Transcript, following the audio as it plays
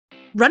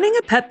Running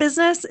a pet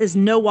business is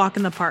no walk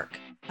in the park.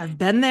 I've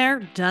been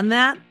there, done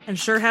that, and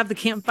sure have the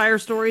campfire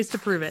stories to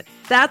prove it.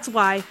 That's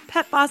why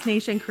Pet Boss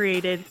Nation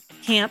created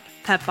Camp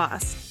Pet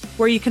Boss,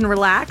 where you can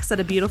relax at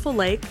a beautiful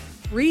lake,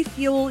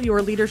 refuel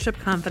your leadership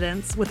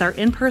confidence with our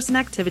in-person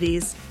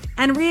activities,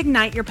 and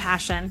reignite your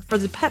passion for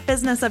the pet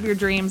business of your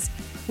dreams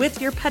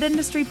with your pet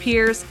industry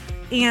peers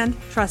and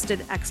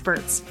trusted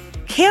experts.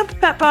 Camp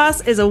Pet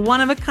Boss is a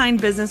one-of-a-kind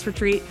business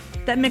retreat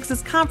that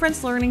mixes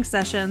conference learning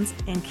sessions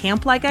and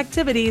camp-like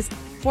activities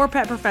for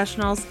pet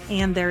professionals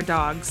and their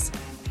dogs.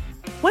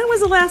 When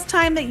was the last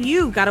time that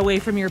you got away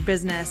from your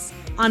business,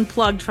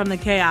 unplugged from the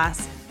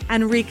chaos,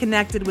 and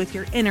reconnected with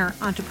your inner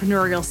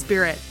entrepreneurial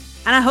spirit?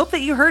 And I hope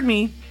that you heard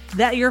me,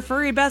 that your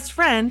furry best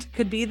friend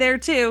could be there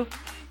too.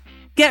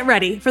 Get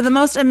ready for the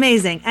most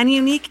amazing and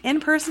unique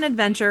in-person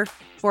adventure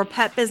for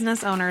pet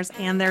business owners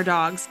and their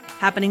dogs,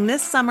 happening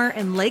this summer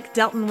in Lake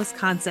Delton,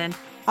 Wisconsin,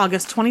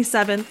 August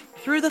 27th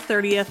through the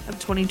 30th of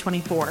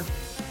 2024.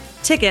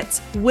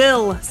 Tickets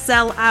will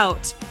sell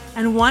out,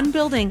 and one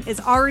building is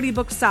already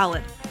booked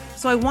solid.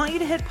 So I want you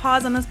to hit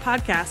pause on this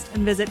podcast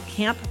and visit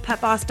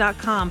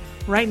camppetboss.com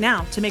right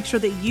now to make sure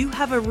that you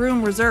have a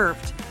room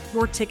reserved.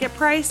 Your ticket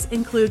price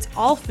includes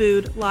all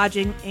food,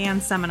 lodging,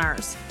 and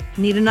seminars.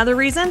 Need another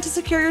reason to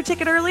secure your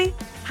ticket early?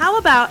 How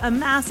about a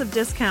massive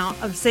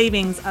discount of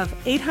savings of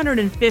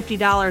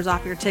 $850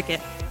 off your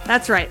ticket?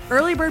 That's right,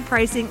 early bird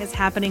pricing is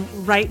happening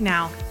right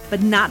now,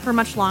 but not for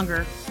much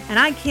longer. And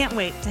I can't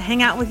wait to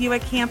hang out with you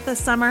at camp this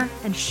summer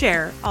and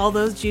share all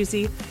those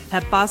juicy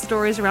Pet Boss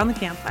stories around the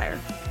campfire.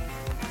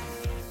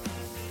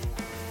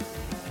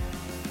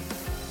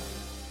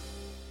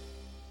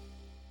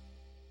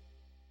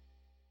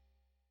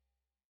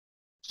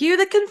 Cue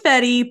the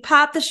confetti,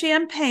 pop the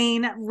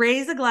champagne,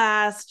 raise a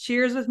glass,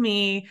 cheers with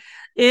me.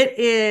 It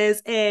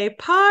is a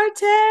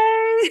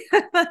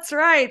party. That's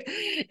right.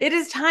 It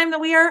is time that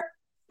we are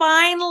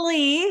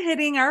finally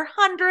hitting our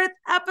 100th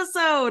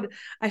episode.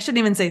 I shouldn't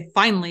even say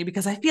finally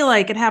because I feel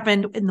like it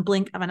happened in the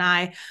blink of an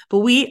eye. But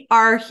we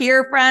are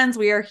here, friends.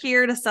 We are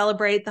here to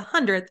celebrate the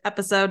 100th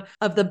episode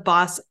of the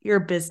Boss Your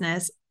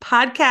Business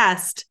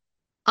podcast.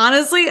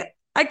 Honestly,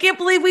 I can't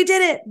believe we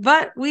did it,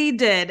 but we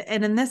did.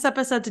 And in this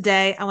episode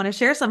today, I want to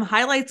share some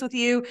highlights with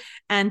you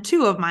and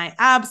two of my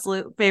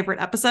absolute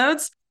favorite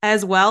episodes,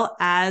 as well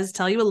as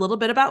tell you a little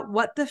bit about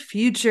what the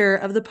future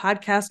of the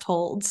podcast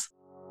holds.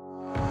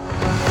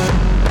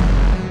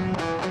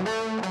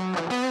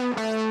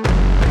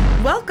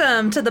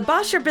 Welcome to the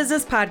Boss Your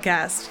Business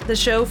podcast, the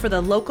show for the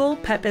local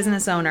pet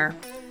business owner.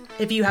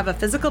 If you have a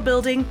physical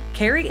building,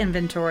 carry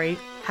inventory,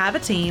 have a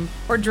team,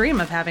 or dream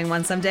of having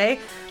one someday,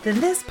 then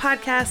this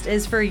podcast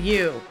is for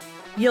you.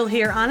 You'll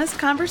hear honest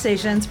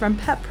conversations from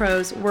pet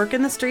pros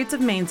working the streets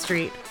of Main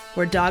Street,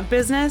 where dog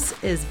business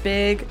is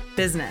big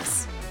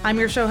business. I'm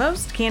your show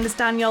host, Candice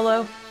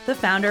Daniolo, the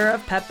founder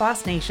of Pet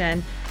Boss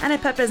Nation and a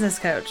pet business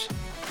coach.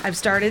 I've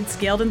started,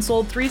 scaled, and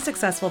sold 3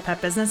 successful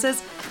pet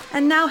businesses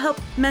and now help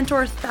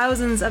mentor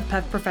thousands of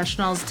pet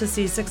professionals to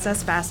see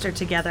success faster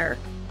together.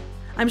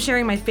 I'm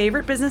sharing my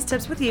favorite business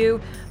tips with you,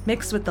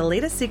 mixed with the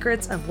latest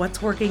secrets of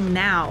what's working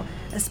now,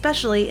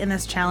 especially in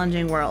this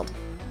challenging world.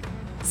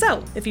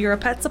 So, if you're a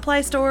pet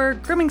supply store,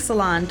 grooming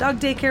salon, dog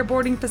daycare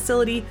boarding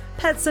facility,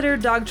 pet sitter,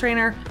 dog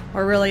trainer,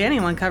 or really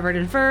anyone covered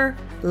in fur,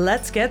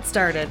 let's get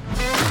started.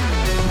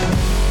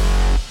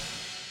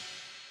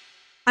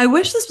 I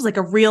wish this was like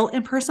a real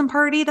in-person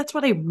party. That's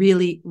what I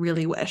really,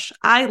 really wish.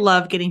 I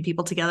love getting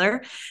people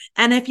together.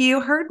 And if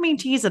you heard me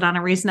tease it on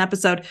a recent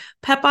episode,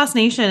 Pet Boss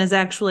Nation is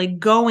actually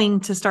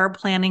going to start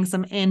planning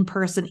some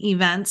in-person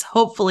events,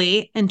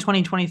 hopefully in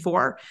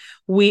 2024.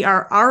 We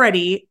are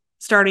already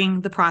starting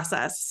the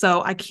process.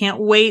 So I can't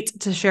wait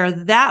to share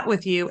that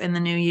with you in the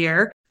new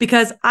year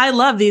because I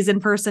love these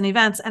in-person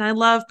events and I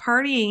love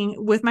partying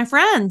with my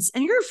friends.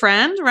 And you're a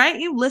friend, right?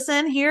 You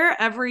listen here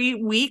every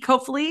week,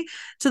 hopefully,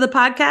 to the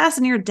podcast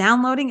and you're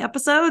downloading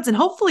episodes and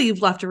hopefully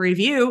you've left a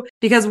review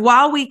because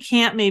while we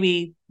can't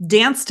maybe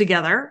dance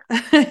together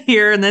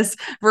here in this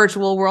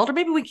virtual world, or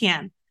maybe we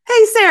can.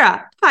 Hey,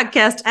 Sarah,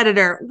 podcast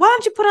editor, why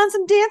don't you put on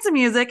some dancing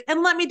music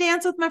and let me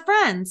dance with my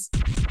friends?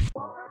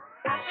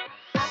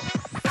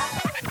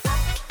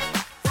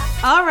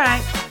 All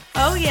right.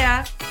 Oh,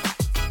 yeah.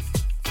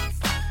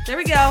 There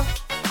we go.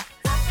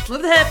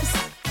 Move the hips.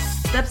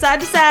 Step side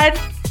to side.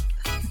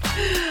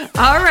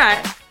 All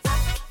right.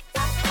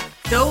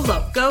 Go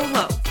low. Go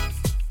low.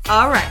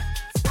 All right.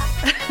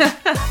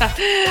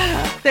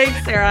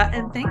 Thanks, Sarah.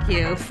 And thank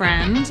you,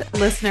 friend,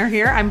 listener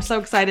here. I'm so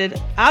excited.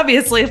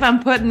 Obviously, if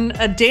I'm putting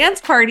a dance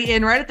party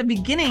in right at the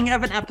beginning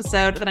of an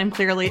episode, then I'm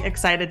clearly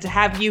excited to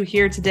have you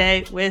here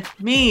today with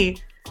me.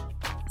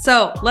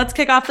 So let's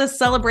kick off this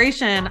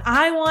celebration.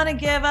 I want to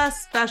give a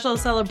special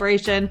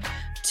celebration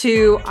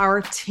to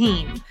our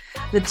team,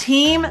 the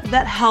team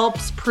that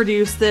helps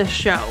produce this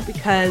show,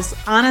 because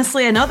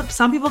honestly, I know that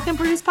some people can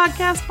produce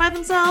podcasts by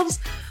themselves,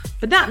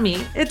 but not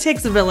me. It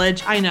takes a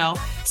village, I know.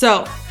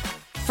 So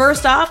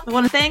first off, I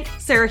want to thank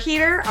Sarah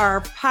Heater,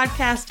 our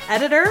podcast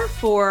editor,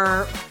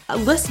 for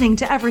listening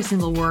to every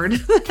single word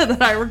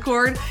that I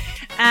record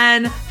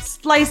and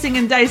slicing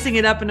and dicing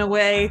it up in a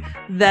way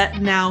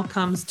that now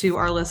comes to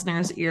our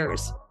listeners'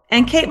 ears.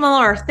 And Kate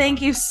Millor,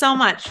 thank you so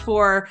much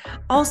for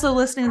also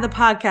listening to the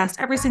podcast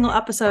every single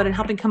episode and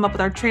helping come up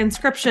with our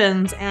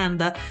transcriptions and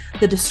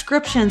the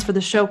descriptions for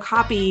the show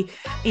copy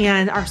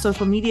and our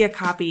social media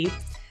copy.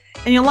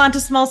 And Yolanta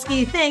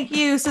Smolsky, thank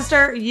you,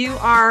 sister. You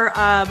are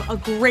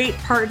a great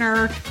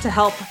partner to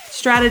help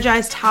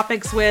strategize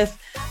topics with,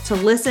 to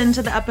listen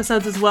to the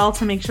episodes as well,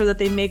 to make sure that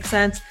they make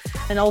sense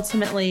and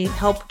ultimately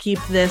help keep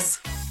this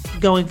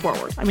going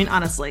forward. I mean,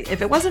 honestly,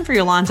 if it wasn't for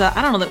Yolanta,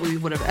 I don't know that we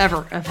would have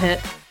ever have hit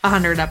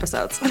 100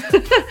 episodes.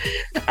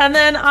 And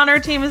then on our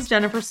team is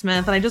Jennifer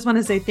Smith. And I just want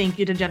to say thank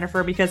you to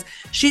Jennifer because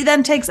she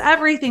then takes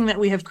everything that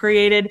we have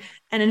created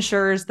and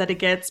ensures that it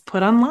gets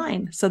put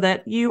online so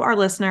that you, our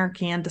listener,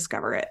 can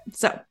discover it.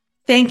 So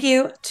thank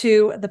you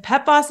to the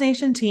Pet Boss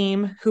Nation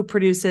team who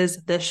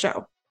produces this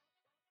show.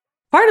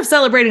 Part of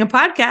celebrating a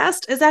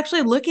podcast is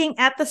actually looking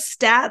at the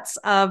stats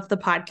of the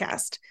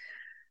podcast.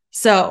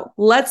 So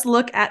let's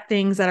look at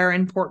things that are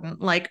important,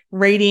 like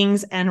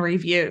ratings and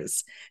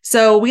reviews.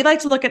 So we like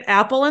to look at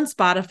Apple and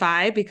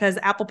Spotify because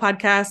Apple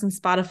Podcasts and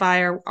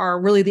Spotify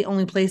are really the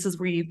only places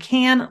where you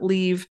can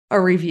leave a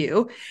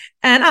review.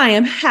 And I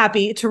am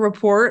happy to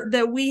report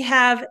that we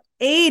have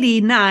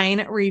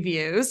 89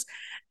 reviews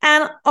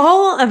and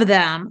all of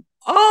them,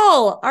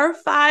 all are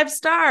 5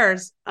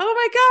 stars. Oh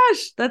my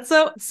gosh,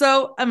 that's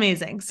so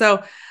amazing.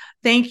 So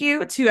thank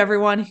you to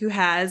everyone who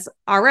has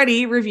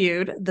already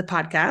reviewed the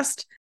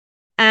podcast.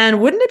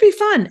 And wouldn't it be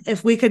fun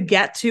if we could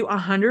get to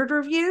 100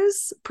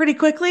 reviews pretty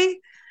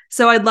quickly?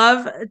 So I'd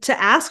love to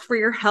ask for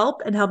your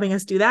help in helping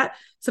us do that.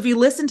 So if you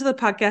listen to the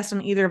podcast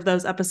on either of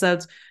those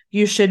episodes,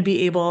 you should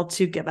be able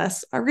to give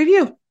us a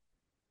review.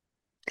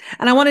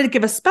 And I wanted to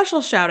give a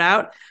special shout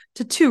out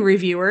to 2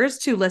 reviewers,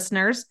 2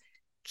 listeners.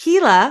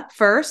 Keela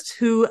first,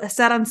 who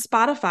said on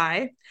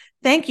Spotify,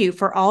 thank you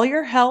for all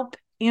your help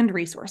and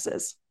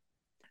resources.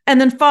 And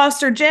then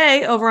Foster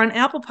J over on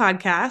Apple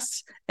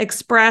Podcasts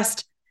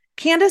expressed,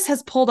 Candace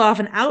has pulled off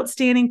an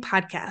outstanding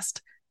podcast.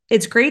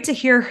 It's great to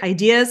hear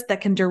ideas that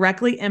can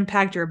directly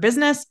impact your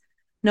business,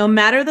 no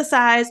matter the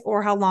size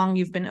or how long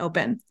you've been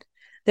open.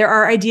 There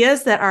are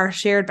ideas that are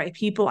shared by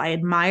people I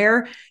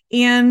admire,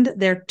 and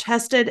they're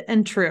tested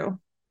and true.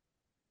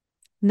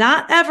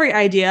 Not every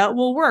idea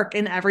will work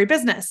in every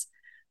business,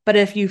 but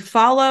if you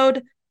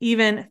followed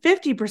even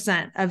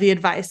 50% of the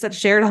advice that's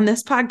shared on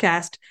this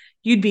podcast,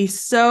 you'd be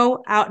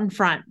so out in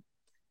front.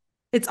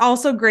 It's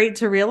also great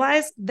to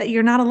realize that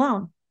you're not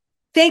alone.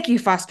 Thank you,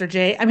 Foster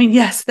J. I mean,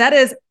 yes, that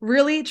is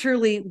really,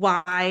 truly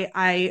why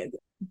I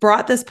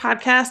brought this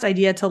podcast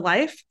idea to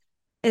life,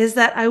 is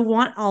that I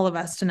want all of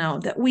us to know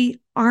that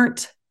we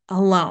aren't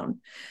alone.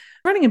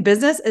 Running a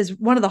business is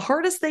one of the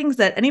hardest things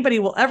that anybody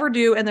will ever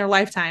do in their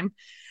lifetime.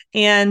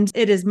 And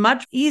it is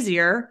much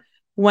easier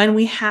when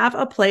we have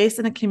a place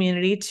in a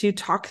community to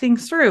talk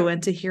things through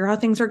and to hear how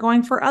things are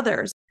going for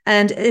others.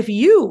 And if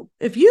you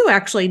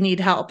actually need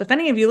help, if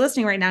any of you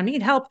listening right now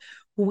need help,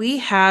 we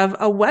have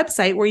a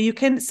website where you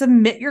can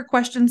submit your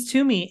questions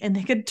to me and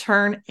they could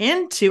turn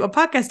into a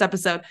podcast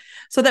episode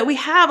so that we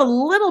have a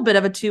little bit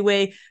of a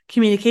 2-way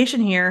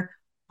communication here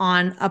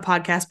on a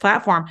podcast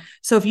platform.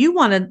 So if you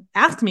want to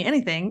ask me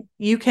anything,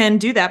 you can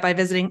do that by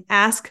visiting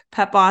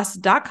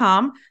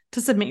askpetboss.com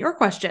to submit your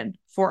question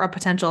for a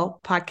potential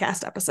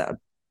podcast episode.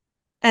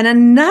 And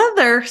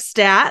another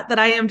stat that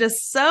I am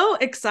just so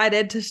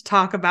excited to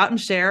talk about and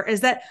share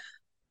is that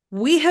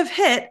we have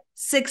hit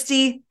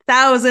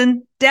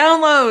 60,000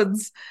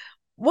 downloads.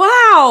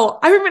 Wow.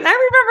 I remember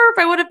if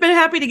I would have been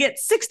happy to get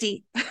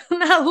 60,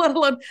 not let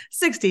alone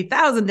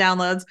 60,000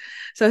 downloads.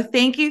 So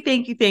thank you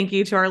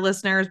to our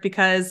listeners,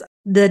 because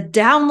the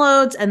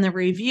downloads and the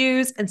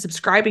reviews and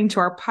subscribing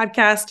to our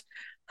podcast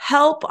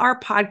help our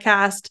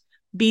podcast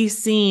be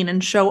seen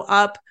and show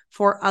up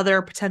for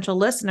other potential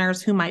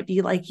listeners who might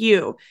be like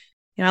you.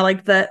 You know, I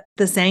like the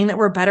saying that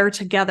we're better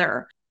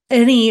together.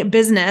 Any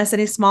business,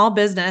 any small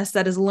business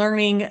that is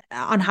learning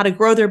on how to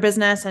grow their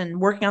business and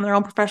working on their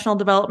own professional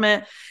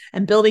development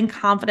and building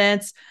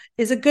confidence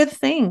is a good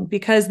thing,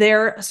 because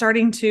they're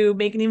starting to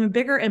make an even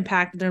bigger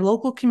impact in their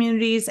local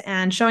communities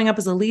and showing up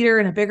as a leader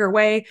in a bigger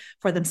way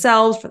for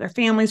themselves, for their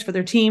families, for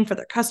their team, for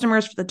their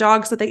customers, for the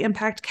dogs that they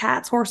impact,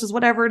 cats, horses,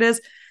 whatever it is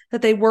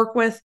that they work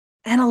with.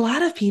 And a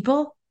lot of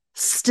people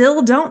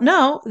still don't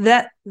know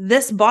that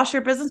this Boss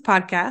Your Business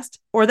podcast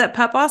or that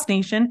Pet Boss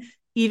Nation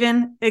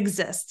even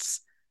exists.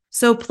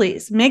 So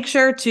please make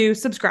sure to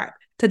subscribe,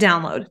 to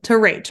download, to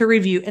rate, to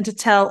review, and to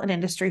tell an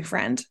industry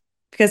friend.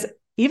 Because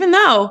even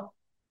though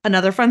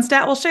another fun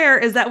stat we'll share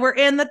is that we're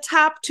in the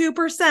top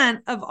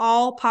 2% of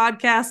all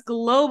podcasts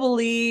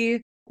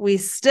globally, we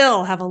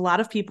still have a lot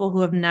of people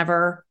who have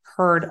never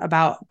heard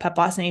about Pet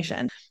Boss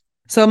Nation.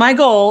 So my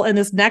goal in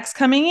this next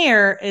coming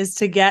year is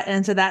to get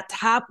into that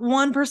top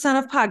 1%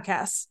 of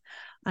podcasts.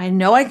 I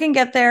know I can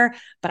get there,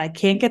 but I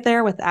can't get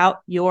there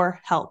without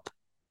your help.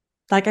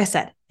 Like I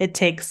said, it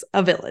takes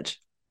a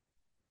village.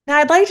 Now,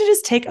 I'd like to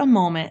just take a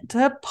moment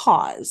to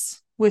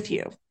pause with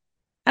you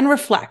and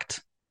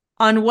reflect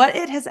on what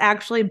it has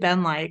actually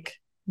been like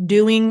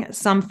doing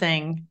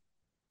something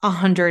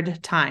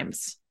 100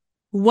 times?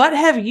 What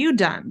have you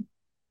done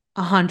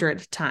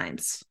 100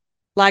 times?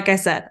 Like I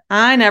said,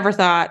 I never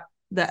thought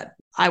that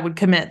I would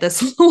commit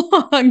this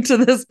long to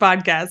this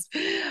podcast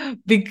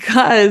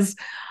because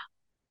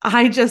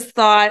I just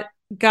thought,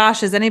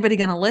 gosh, is anybody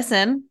going to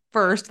listen?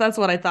 First, that's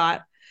what I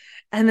thought.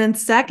 And then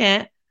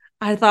second,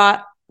 I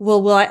thought,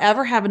 well, will I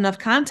ever have enough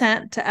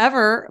content to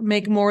ever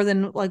make more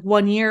than like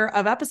 1 year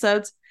of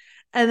episodes?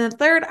 And then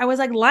third, I was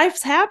like,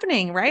 life's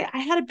happening, right? I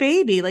had a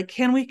baby. Like,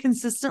 can we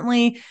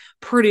consistently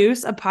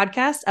produce a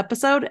podcast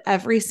episode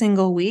every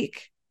single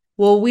week?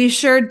 Well, we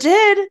sure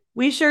did.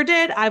 We sure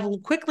did. I've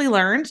quickly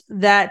learned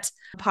that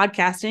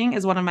podcasting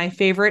is one of my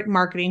favorite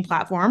marketing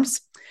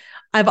platforms.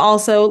 I've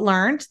also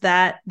learned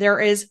that there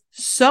is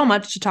so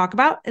much to talk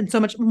about and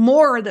so much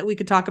more that we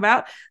could talk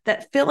about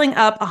that filling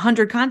up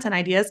 100 content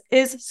ideas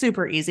is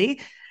super easy.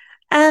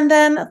 And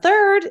then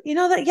third,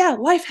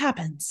 life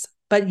happens,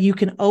 but you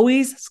can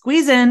always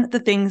squeeze in the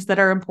things that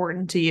are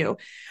important to you.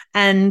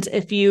 And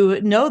if you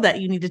know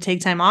that you need to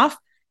take time off,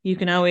 you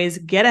can always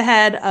get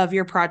ahead of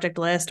your project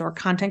list or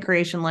content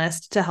creation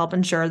list to help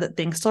ensure that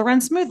things still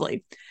run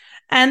smoothly.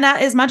 And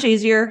that is much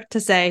easier to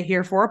say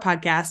here for a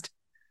podcast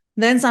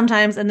than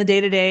sometimes in the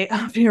day-to-day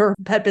of your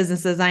pet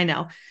businesses, I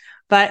know.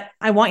 But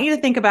I want you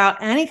to think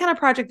about any kind of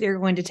project that you're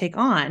going to take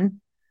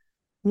on.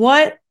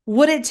 What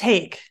would it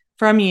take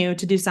from you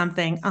to do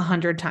something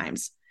 100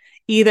 times?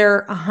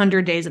 Either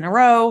 100 days in a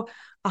row,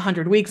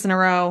 100 weeks in a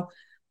row,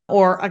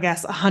 or I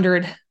guess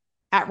 100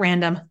 at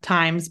random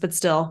times, but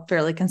still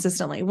fairly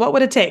consistently. What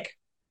would it take?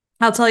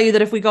 I'll tell you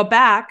that if we go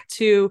back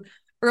to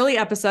early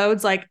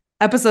episodes, like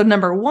episode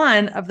number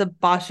 1 of the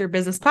Boss Your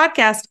Business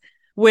podcast,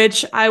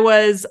 which I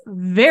was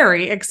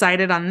very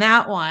excited on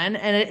that one.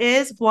 And it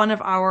is one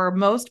of our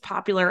most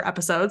popular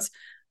episodes,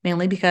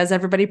 mainly because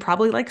everybody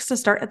probably likes to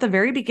start at the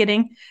very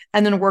beginning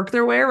and then work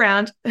their way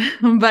around.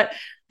 But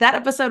that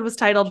episode was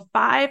titled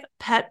 5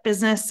 Pet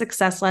Business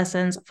Success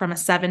Lessons from a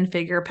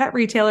 7-Figure Pet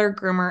Retailer,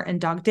 Groomer,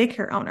 and Dog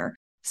Daycare Owner.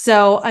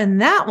 So in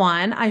that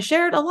one, I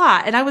shared a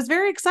lot and I was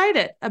very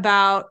excited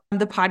about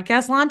the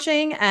podcast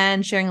launching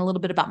and sharing a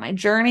little bit about my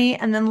journey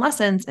and then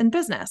lessons in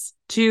business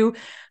to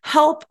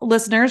help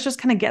listeners just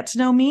kind of get to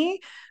know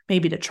me,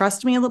 maybe to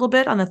trust me a little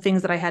bit on the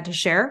things that I had to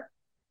share.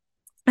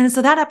 And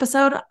so that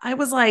episode, I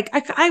was like,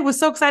 I was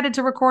so excited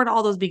to record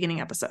all those beginning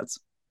episodes.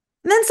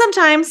 And then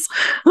sometimes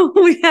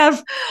we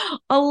have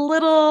a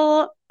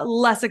little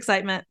less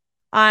excitement.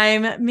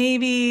 I'm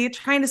maybe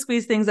trying to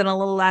squeeze things in a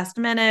little last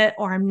minute,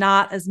 or I'm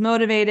not as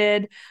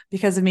motivated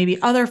because of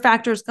maybe other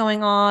factors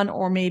going on,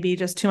 or maybe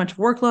just too much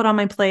workload on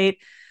my plate,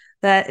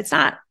 that it's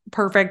not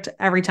perfect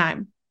every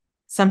time.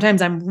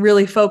 Sometimes I'm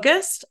really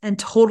focused and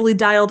totally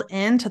dialed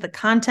into the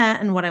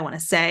content and what I want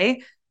to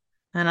say.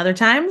 And other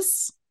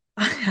times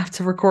I have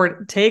to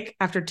record take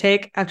after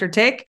take after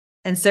take.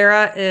 And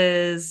Sarah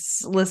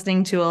is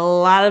listening to a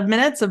lot of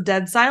minutes of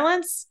dead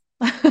silence.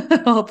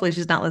 Hopefully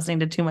she's not listening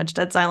to too much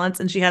dead silence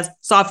and she has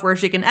software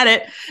she can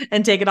edit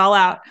and take it all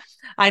out.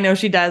 I know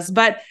she does.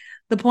 But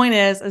the point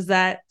is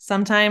that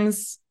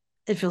sometimes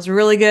it feels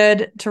really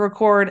good to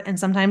record and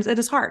sometimes it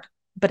is hard,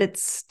 but it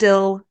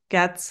still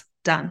gets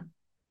done.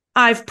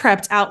 I've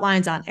prepped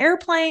outlines on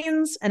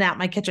airplanes and at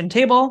my kitchen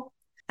table.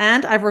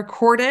 And I've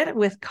recorded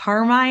with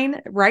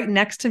Carmine right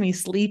next to me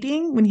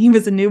sleeping when he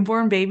was a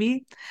newborn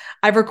baby.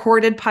 I've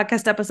recorded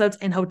podcast episodes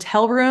in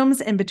hotel rooms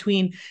in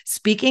between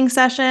speaking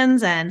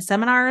sessions and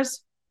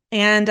seminars.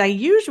 And I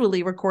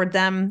usually record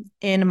them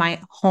in my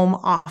home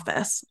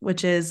office,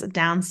 which is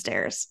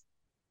downstairs.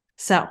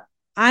 So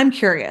I'm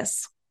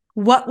curious,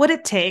 what would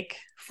it take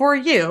for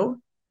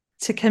you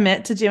to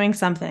commit to doing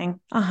something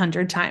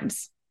 100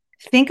 times?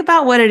 Think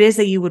about what it is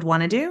that you would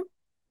want to do,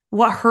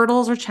 what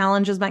hurdles or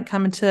challenges might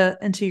come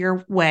into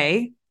your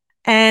way,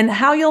 and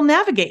how you'll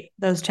navigate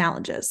those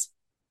challenges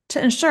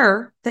to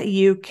ensure that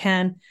you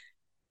can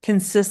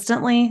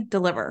consistently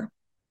deliver,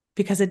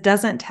 because it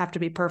doesn't have to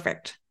be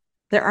perfect.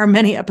 There are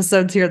many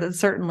episodes here that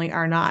certainly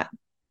are not,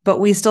 but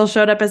we still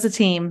showed up as a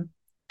team,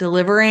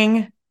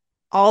 delivering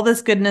all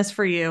this goodness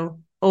for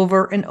you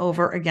over and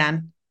over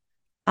again,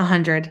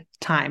 100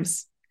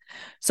 times.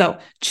 So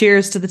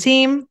cheers to the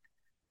team.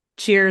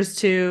 Cheers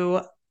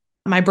to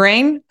my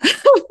brain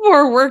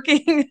for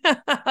working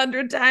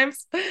 100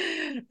 times.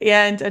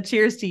 And a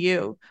cheers to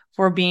you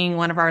for being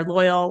one of our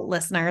loyal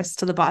listeners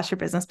to the Boss Your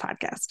Business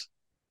podcast.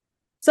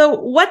 So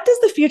what does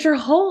the future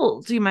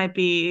hold? You might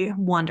be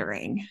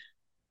wondering.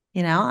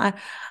 I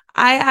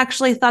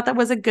actually thought that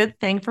was a good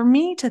thing for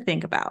me to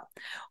think about.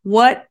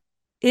 What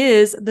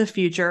is the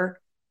future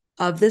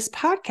of this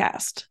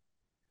podcast?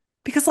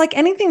 Because like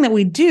anything that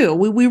we do,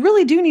 we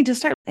really do need to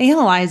start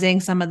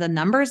analyzing some of the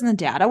numbers and the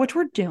data, which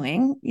we're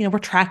doing. We're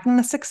tracking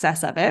the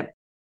success of it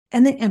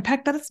and the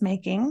impact that it's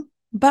making.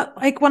 But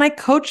like when I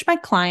coach my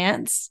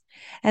clients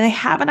and they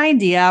have an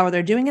idea or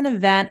they're doing an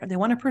event or they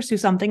want to pursue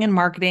something in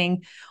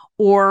marketing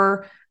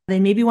or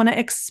they maybe want to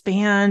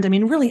expand. I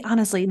mean, really,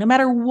 honestly, no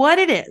matter what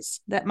it is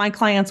that my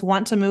clients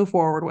want to move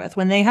forward with,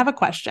 when they have a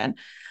question,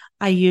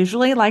 I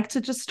usually like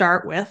to just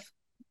start with,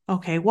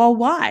 okay, well,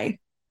 why?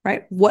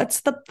 Right?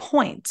 What's the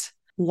point?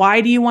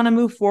 Why do you want to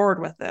move forward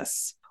with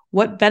this?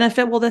 What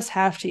benefit will this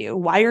have to you?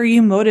 Why are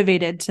you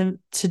motivated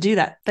to do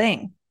that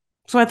thing?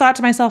 So I thought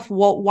to myself,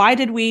 well, why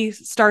did we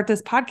start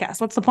this podcast?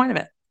 What's the point of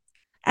it?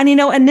 And,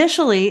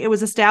 initially it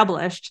was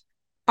established.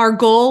 Our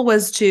goal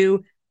was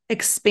to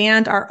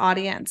expand our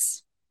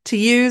audience, to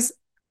use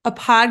a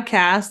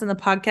podcast and the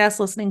podcast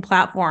listening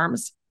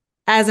platforms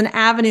as an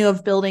avenue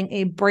of building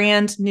a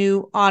brand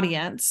new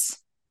audience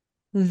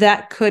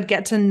that could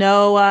get to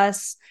know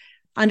us,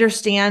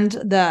 understand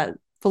the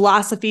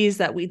philosophies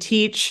that we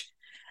teach,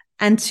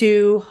 and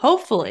to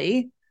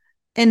hopefully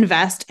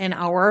invest in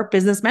our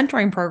business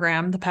mentoring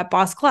program, the Pet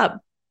Boss Club.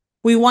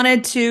 We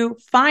wanted to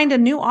find a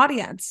new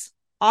audience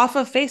off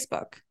of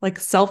Facebook. Like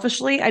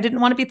selfishly, I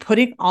didn't want to be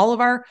putting all of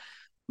our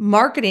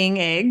marketing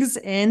eggs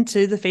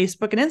into the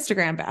Facebook and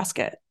Instagram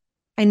basket.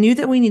 I knew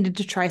that we needed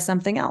to try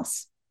something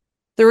else.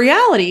 The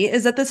reality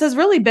is that this has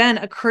really been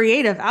a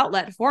creative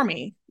outlet for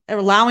me,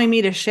 allowing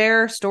me to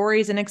share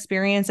stories and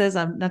experiences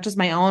of not just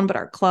my own, but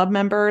our club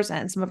members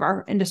and some of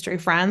our industry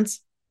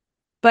friends.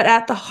 But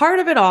at the heart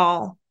of it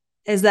all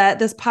is that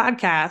this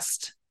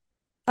podcast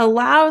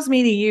allows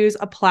me to use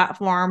a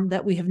platform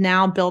that we have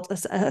now built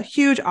a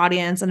huge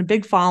audience and a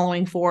big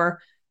following for,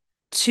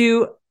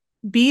 to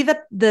be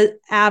the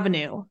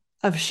avenue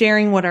of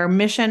sharing what our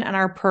mission and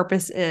our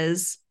purpose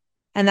is.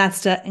 And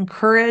that's to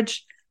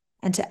encourage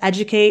and to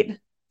educate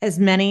as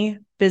many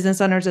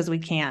business owners as we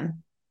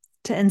can,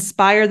 to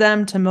inspire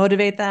them, to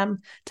motivate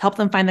them, to help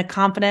them find the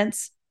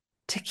confidence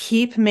to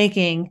keep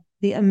making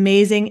the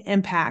amazing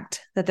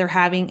impact that they're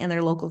having in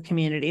their local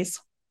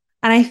communities.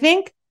 And I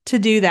think to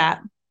do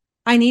that,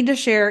 I need to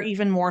share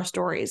even more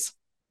stories,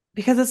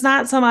 because it's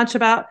not so much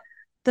about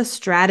the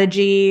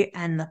strategy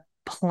and the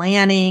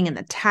planning and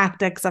the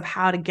tactics of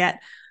how to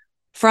get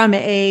from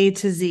A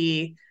to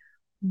Z,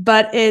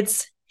 but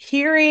it's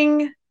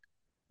hearing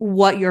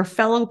what your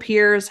fellow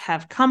peers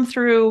have come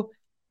through,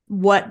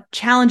 what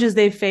challenges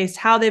they've faced,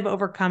 how they've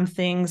overcome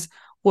things,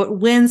 what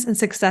wins and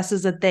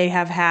successes that they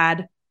have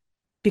had,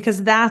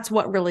 because that's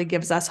what really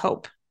gives us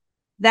hope.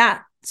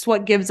 That's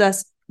what gives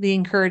us the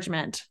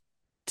encouragement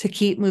to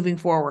keep moving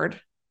forward.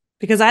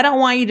 Because I don't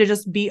want you to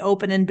just be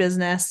open in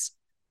business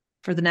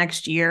for the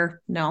next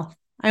year. No,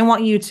 I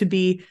want you to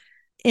be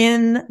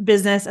in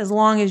business as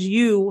long as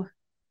you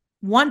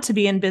want to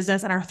be in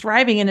business and are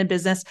thriving in a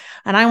business.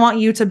 And I want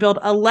you to build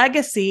a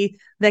legacy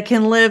that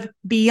can live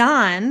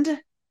beyond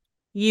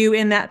you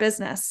in that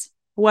business,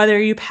 whether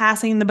you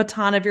passing the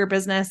baton of your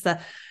business,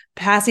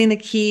 passing the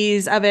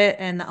keys of it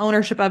and the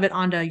ownership of it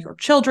onto your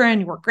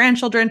children, your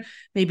grandchildren,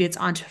 maybe it's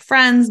onto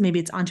friends, maybe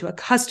it's onto a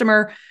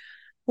customer,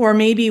 or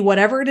maybe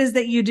whatever it is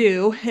that you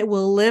do, it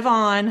will live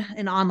on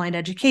in online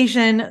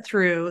education,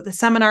 through the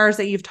seminars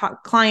that you've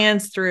taught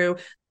clients through,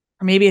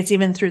 or maybe it's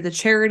even through the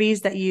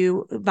charities that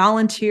you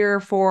volunteer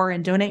for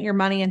and donate your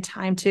money and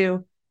time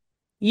to.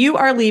 You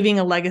are leaving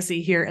a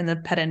legacy here in the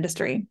pet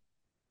industry.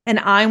 And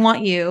I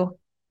want you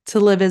to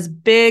live as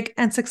big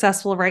and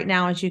successful right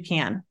now as you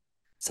can,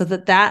 so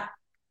that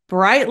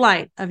bright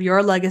light of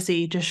your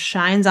legacy just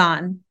shines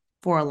on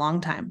for a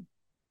long time.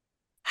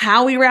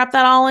 How we wrap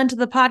that all into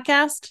the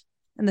podcast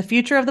and the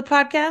future of the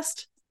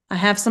podcast, I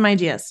have some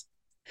ideas.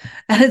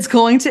 And it's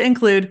going to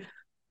include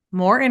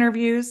more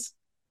interviews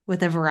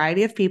with a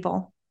variety of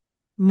people,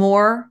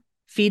 more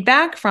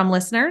feedback from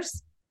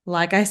listeners.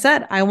 Like I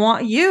said, I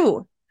want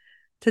you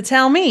to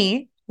tell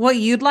me what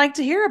you'd like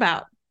to hear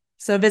about.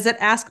 So visit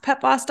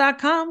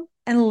askpetboss.com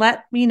and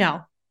let me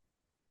know.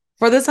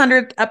 For this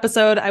 100th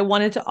episode, I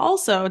wanted to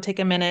also take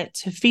a minute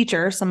to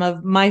feature some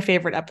of my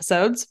favorite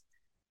episodes.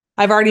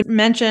 I've already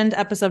mentioned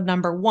episode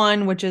number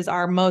 1, which is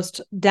our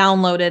most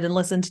downloaded and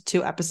listened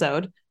to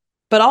episode,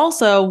 but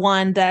also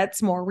one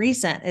that's more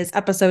recent is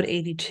episode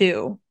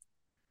 82,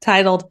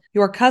 titled,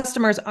 "Your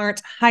Customers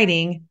Aren't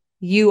Hiding,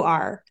 You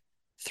Are.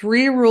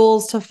 3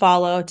 Rules to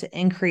Follow to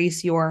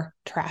Increase Your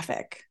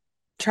Traffic."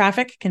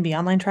 Traffic can be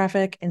online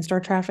traffic,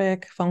 in-store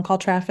traffic, phone call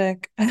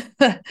traffic.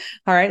 All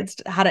right. It's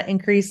how to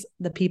increase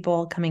the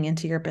people coming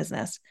into your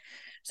business.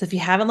 So if you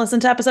haven't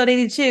listened to episode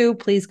 82,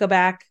 please go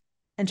back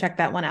and check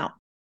that one out.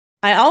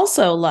 I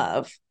also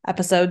love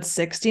episode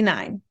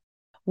 69,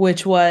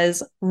 which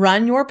was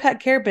Run Your Pet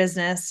Care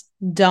Business,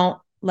 Don't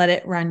Let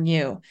It Run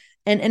You,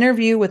 an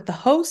interview with the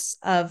hosts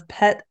of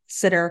Pet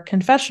Sitter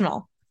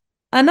Confessional,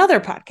 another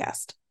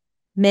podcast.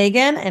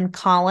 Megan and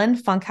Colin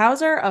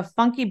Funkhauser of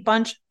Funky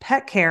Bunch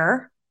Pet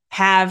Care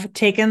have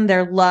taken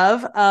their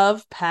love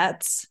of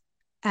pets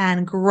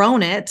and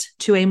grown it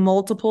to a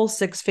multiple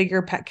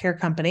 6-figure pet care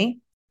company.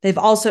 They've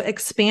also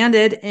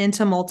expanded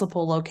into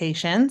multiple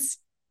locations,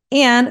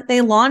 and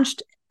they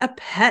launched a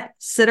pet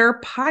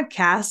sitter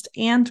podcast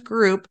and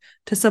group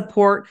to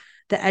support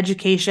the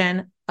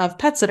education of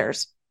pet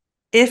sitters.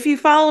 If you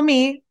follow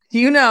me,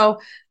 you know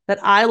that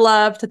I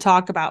love to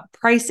talk about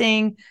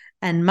pricing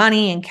and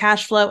money and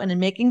cash flow, and in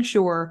making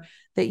sure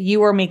that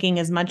you are making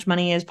as much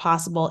money as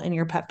possible in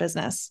your pet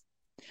business,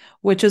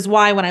 which is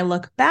why when I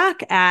look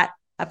back at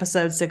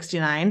episode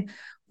 69,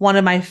 one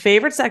of my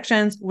favorite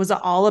sections was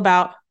all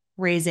about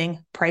raising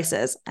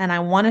prices. And I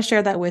want to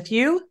share that with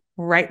you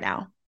right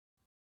now.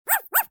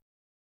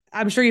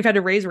 I'm sure you've had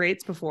to raise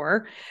rates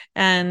before,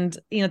 and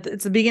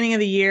it's the beginning of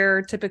the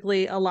year.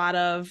 Typically, a lot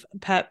of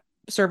pet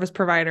service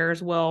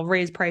providers will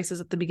raise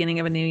prices at the beginning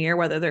of a new year,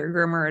 whether they're a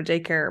groomer or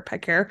daycare or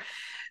pet care.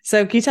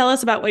 So can you tell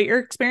us about what your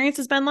experience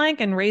has been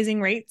like in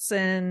raising rates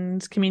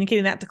and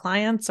communicating that to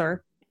clients?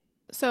 Or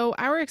So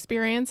our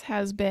experience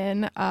has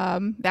been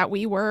that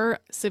we were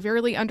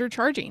severely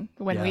undercharging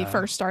when we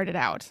first started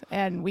out.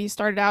 And we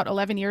started out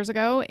 11 years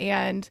ago,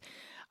 and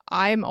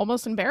I'm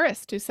almost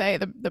embarrassed to say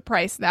the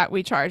price that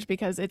we charge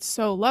because it's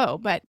so low,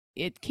 but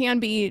it can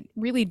be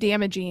really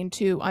damaging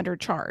to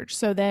undercharge.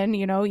 So then,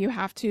 you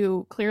have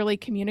to clearly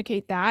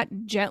communicate that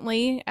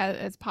gently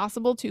as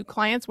possible to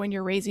clients when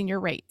you're raising your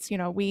rates.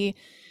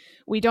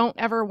 We don't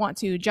ever want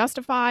to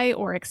justify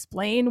or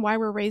explain why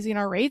we're raising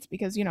our rates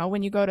because,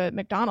 when you go to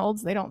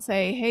McDonald's, they don't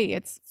say, hey,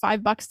 it's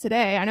 $5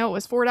 today. I know it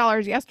was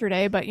 $4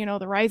 yesterday, but,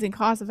 the rising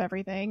cost of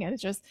everything. And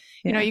it's just,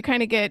 you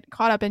kind of get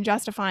caught up in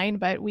justifying,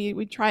 but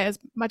we try as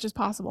much as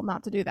possible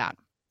not to do that.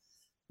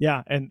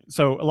 Yeah. And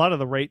so a lot of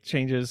the rate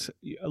changes,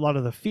 a lot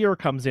of the fear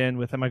comes in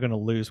with, am I going to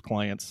lose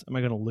clients? Am I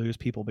going to lose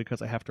people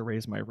because I have to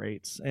raise my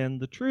rates? And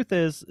the truth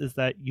is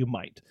that you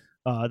might.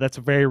 That's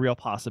a very real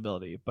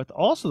possibility. But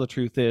also the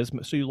truth is,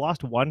 so you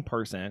lost one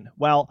person.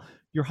 Well,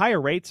 your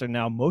higher rates are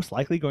now most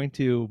likely going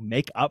to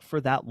make up for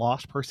that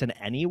lost person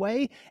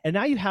anyway. And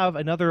now you have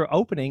another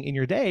opening in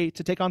your day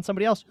to take on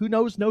somebody else who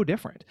knows no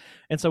different.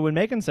 And so when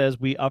Megan says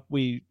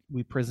we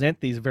present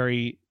these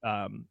very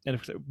in a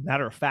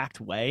matter of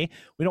fact way,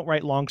 we don't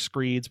write long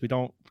screeds. We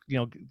don't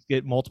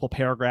get multiple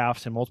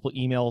paragraphs and multiple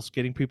emails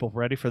getting people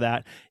ready for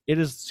that. It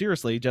is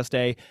seriously just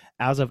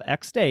as of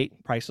X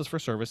date, prices for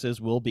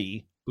services will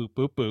be boop,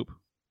 boop, boop,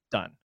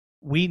 done.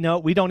 We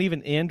don't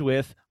even end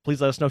with,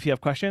 please let us know if you have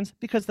questions,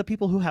 because the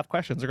people who have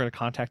questions are going to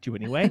contact you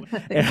anyway.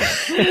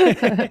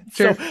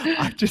 So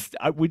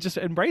we just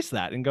embrace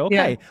that and go,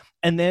 okay. Yeah.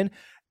 And then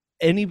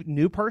any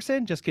new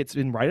person just gets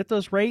in right at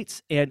those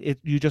rates, and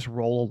you just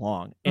roll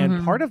along.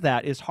 And part of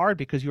that is hard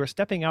because you are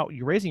stepping out,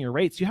 you're raising your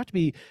rates. You have to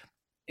be,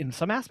 in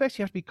some aspects,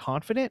 you have to be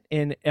confident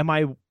in, am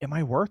I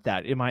worth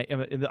that? Are they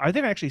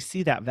going to actually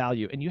see that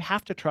value? And you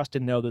have to trust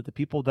and know that the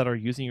people that are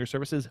using your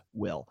services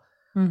will.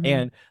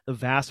 And the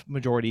vast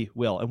majority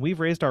will. And we've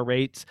raised our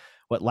rates,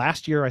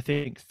 last year, I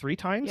think 3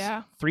 times?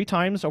 Yeah. 3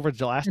 times over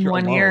the last year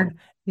alone. 1 year.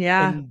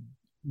 Yeah. And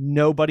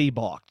nobody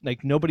balked.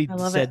 Like nobody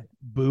said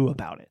boo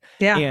about it.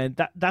 Yeah. And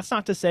that's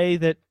not to say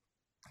that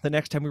the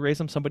next time we raise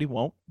them, somebody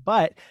won't,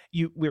 but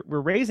we're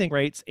raising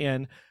rates,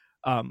 and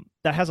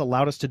that has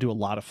allowed us to do a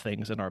lot of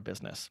things in our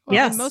business. Well,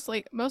 yes.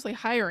 Mostly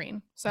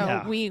hiring.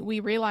 So we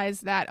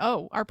realize that,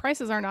 our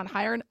prices are not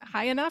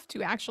high enough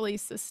to actually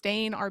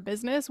sustain our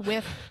business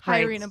with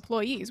hiring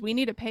employees. We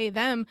need to pay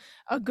them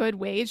a good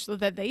wage so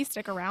that they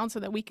stick around so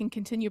that we can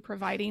continue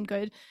providing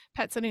good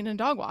pet sitting and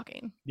dog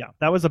walking. Yeah,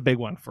 that was a big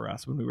one for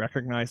us when we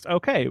recognized,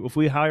 okay, if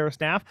we hire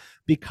staff,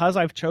 because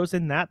I've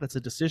chosen that's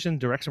a decision,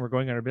 direction we're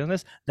going in our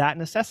business, that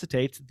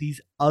necessitates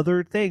these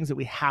other things that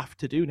we have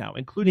to do now,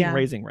 including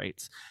raising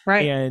rates.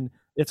 Right. And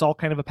it's all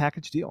kind of a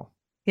package deal.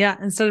 Yeah.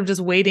 Instead of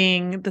just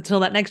waiting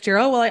until that next year,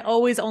 I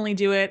always only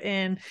do it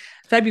in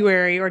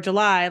February or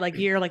July,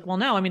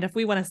 no, I mean, if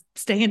we want to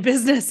stay in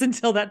business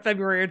until that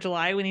February or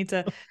July, we need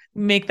to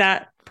make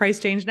that price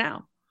change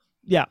now.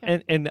 Yeah.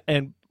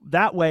 And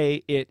that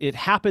way it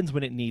happens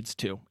when it needs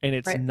to. And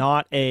it's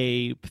not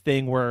a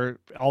thing where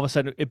all of a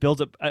sudden it builds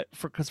up.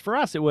 Because for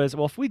us, it was,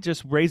 if we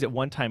just raise it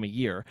one time a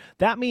year,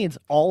 that means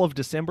all of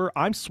December,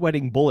 I'm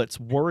sweating bullets,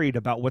 worried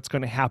about what's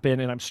going to happen.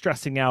 And I'm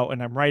stressing out,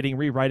 and I'm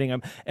rewriting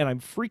them. And I'm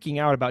freaking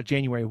out about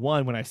January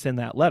 1 when I send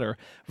that letter,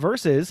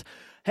 versus,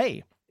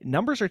 hey,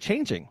 numbers are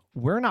changing.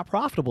 We're not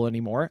profitable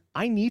anymore.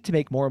 I need to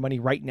make more money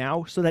right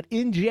now so that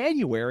in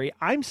January,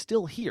 I'm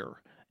still here.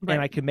 Right.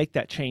 And I can make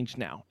that change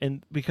now.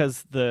 And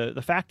because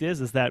the fact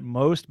is that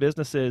most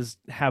businesses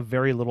have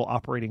very little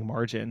operating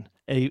margin,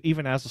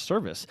 even as a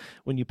service.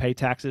 When you pay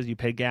taxes, you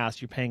pay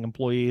gas, you're paying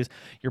employees,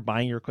 you're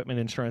buying your equipment,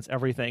 insurance,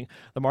 everything,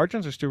 the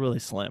margins are still really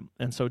slim.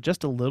 And so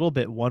just a little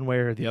bit one way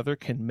or the other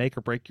can make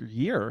or break your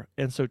year.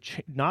 And so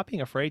not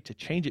being afraid to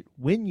change it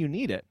when you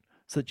need it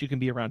so that you can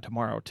be around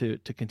tomorrow to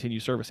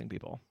continue servicing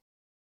people.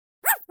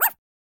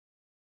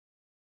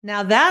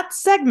 Now that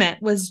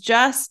segment was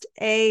just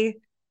a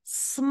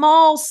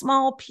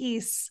small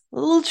piece, a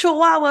little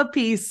chihuahua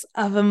piece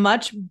of a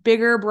much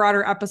bigger,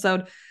 broader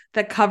episode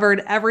that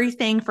covered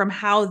everything from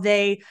how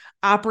they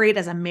operate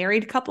as a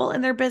married couple in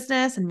their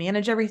business and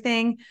manage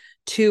everything,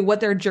 to what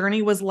their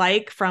journey was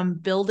like from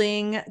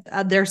building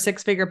their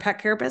 6-figure pet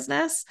care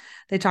business.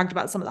 They talked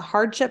about some of the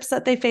hardships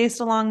that they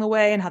faced along the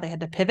way and how they had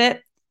to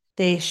pivot.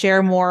 They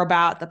share more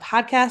about the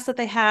podcast that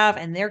they have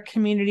and their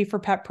community for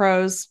pet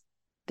pros.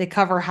 They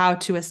cover how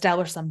to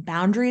establish some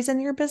boundaries in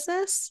your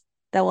business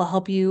that will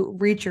help you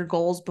reach your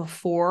goals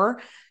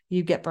before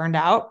you get burned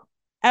out.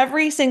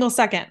 Every single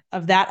second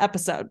of that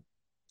episode,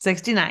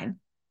 69,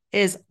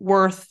 is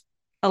worth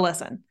a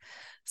listen.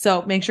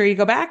 So make sure you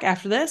go back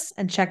after this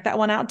and check that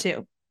one out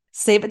too.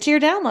 Save it to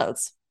your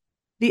downloads.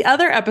 The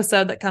other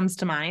episode that comes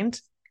to mind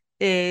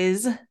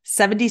is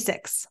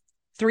 76.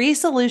 3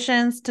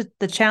 solutions to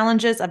the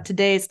challenges of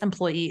today's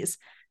employees.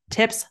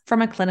 Tips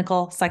from a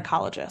clinical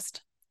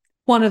psychologist.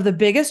 One of the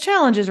biggest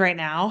challenges right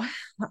now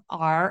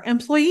are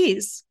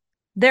employees.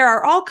 There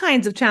are all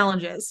kinds of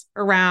challenges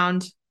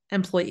around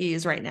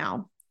employees right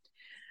now.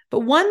 But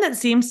one that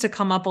seems to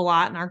come up a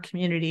lot in our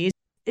communities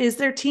is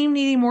their team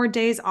needing more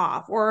days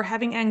off or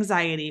having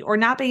anxiety or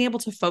not being able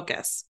to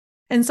focus.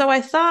 And so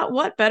I thought,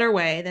 what better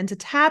way than to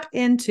tap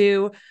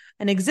into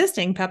an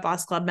existing Pet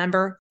Boss Club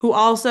member who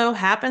also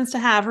happens to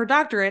have her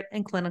doctorate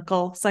in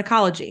clinical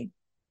psychology.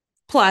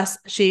 Plus,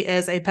 she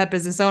is a pet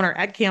business owner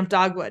at Camp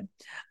Dogwood.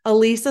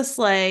 Elisa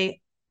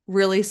Slay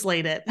really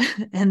slayed it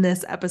in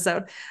this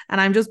episode. And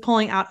I'm just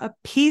pulling out a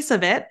piece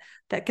of it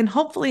that can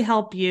hopefully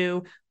help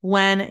you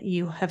when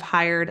you have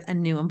hired a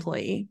new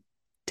employee.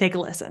 Take a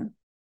listen.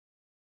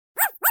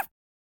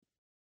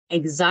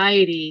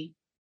 Anxiety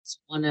is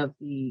one of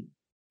the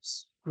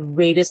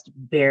greatest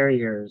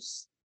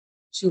barriers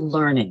to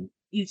learning.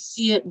 You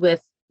see it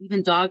with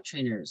even dog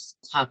trainers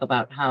talk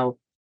about how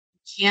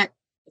you can't,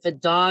 if a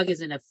dog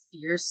is in a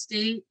fear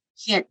state,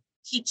 you can't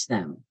teach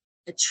them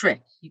a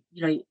trick.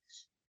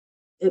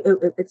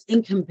 It's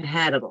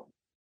incompatible.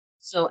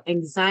 So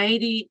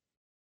anxiety,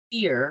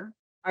 fear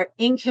are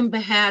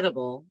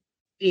incompatible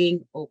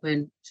being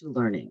open to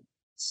learning.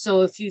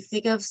 So if you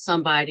think of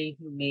somebody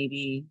who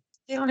maybe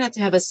they don't have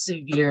to have a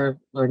severe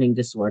learning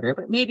disorder,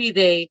 but maybe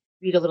they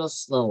read a little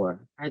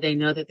slower, or they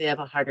know that they have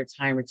a harder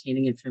time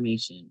retaining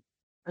information,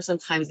 or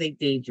sometimes they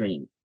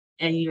daydream.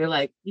 And you're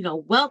like,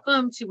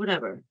 welcome to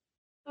whatever.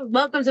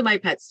 Welcome to my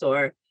pet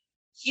store.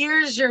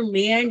 Here's your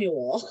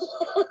manual.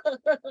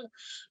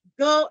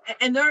 Go.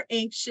 And they're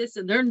anxious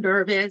and they're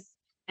nervous.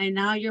 And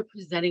now you're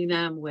presenting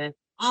them with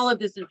all of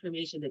this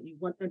information that you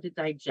want them to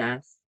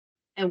digest.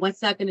 And what's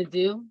that going to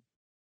do?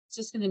 It's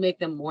just going to make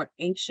them more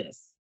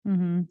anxious.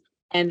 Mm-hmm.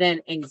 And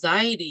then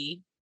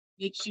anxiety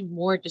makes you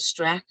more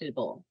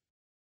distractible.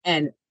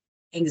 And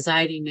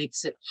anxiety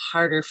makes it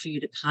harder for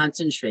you to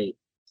concentrate.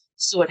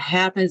 So what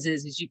happens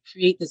is you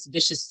create this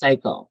vicious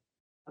cycle.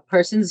 A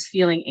person's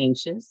feeling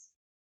anxious.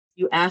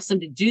 You ask them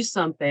to do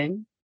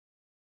something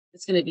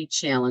that's going to be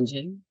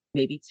challenging,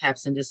 maybe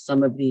taps into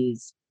some of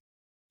these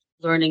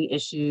learning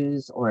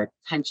issues or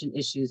attention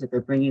issues that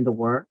they're bringing to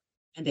work,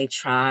 and they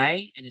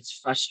try and it's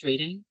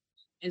frustrating.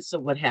 And so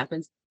what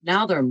happens?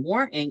 Now they're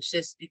more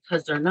anxious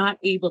because they're not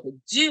able to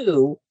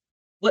do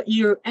what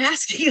you're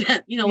asking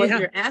them, what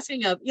you're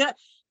asking of. Yeah.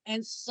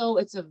 And so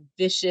it's a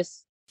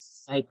vicious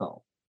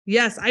cycle.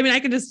 Yes. I mean, I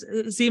can just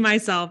see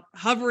myself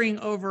hovering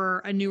over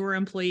a newer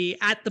employee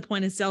at the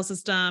point of sale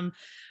system,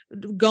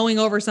 going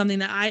over something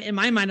that in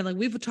my mind, I'm like,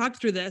 we've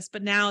talked through this,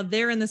 but now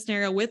they're in the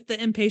scenario with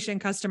the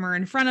impatient customer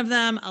in front of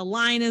them. A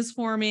line is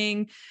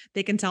forming.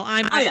 They can tell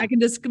I can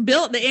just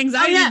build the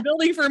anxiety is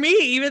building for me,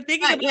 even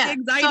thinking about the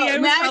anxiety I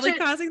was probably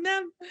causing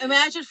them.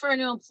 Imagine for a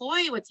new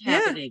employee, what's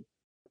happening.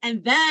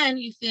 And then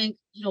you think,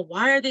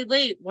 why are they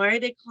late? Why are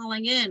they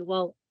calling in?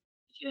 Well,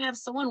 if you have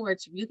someone where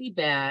it's really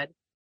bad,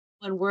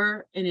 when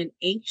we're in an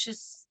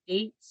anxious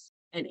state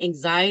and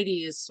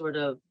anxiety is sort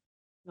of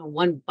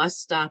one bus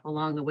stop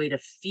along the way to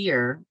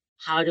fear,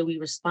 how do we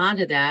respond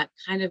to that?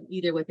 Kind of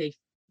either with a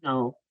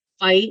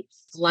fight,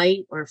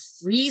 flight, or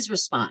freeze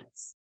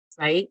response,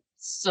 right?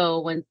 So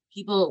when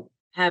people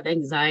have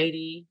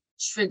anxiety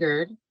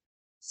triggered,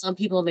 some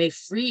people may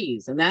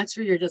freeze, and that's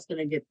where you're just going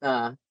to get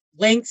the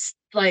blank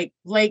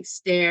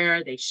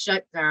stare. They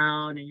shut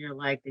down, and you're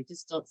like, they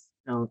just don't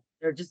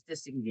they're just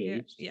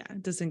disengaged. Yeah,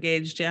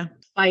 disengaged. Yeah.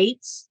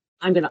 Fight.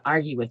 I'm going to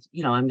argue with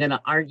I'm going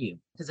to argue,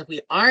 because if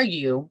we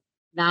argue,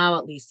 now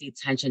at least the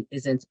attention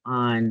isn't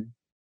on.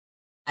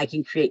 I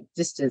can create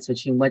distance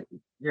between what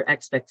your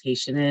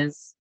expectation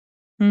is.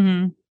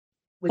 Mm-hmm.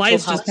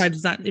 Flight's just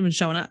not even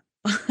showing up.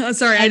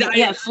 Sorry.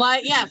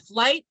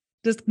 Flight.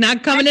 Just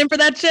not coming in for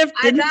that shift.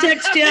 Didn't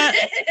text you.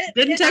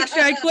 Didn't text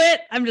you. I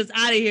quit. I'm just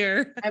out of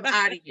here. I'm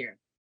out of here.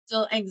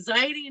 So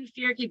anxiety and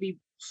fear can be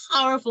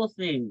powerful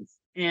things.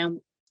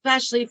 And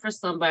especially for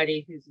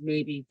somebody who's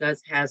maybe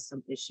does have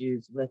some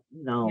issues with,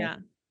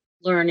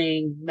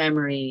 learning,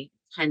 memory,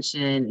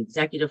 attention,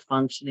 executive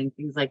functioning,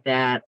 things like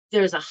that.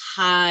 There's a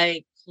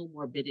high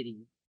comorbidity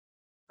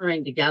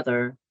occurring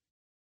together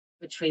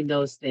between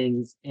those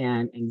things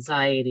and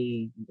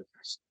anxiety and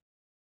depression.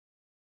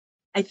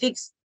 I think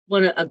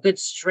a good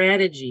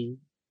strategy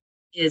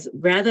is,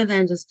 rather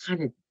than just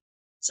kind of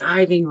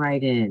diving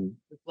right in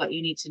with what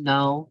you need to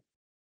know,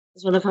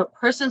 is when a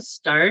person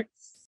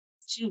starts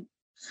to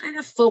kind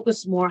of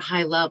focus more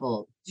high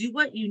level, do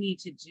what you need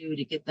to do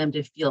to get them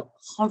to feel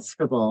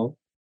comfortable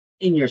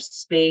in your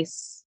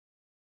space,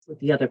 with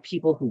the other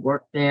people who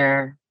work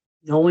there,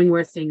 knowing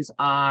where things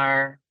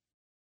are.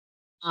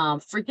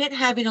 Forget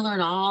having to learn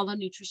all the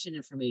nutrition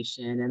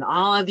information and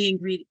all of the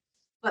ingredients,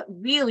 but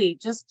really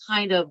just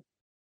kind of,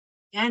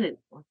 again,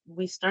 when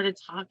we started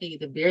talking at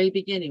the very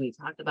beginning, we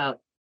talked about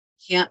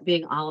camp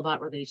being all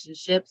about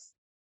relationships.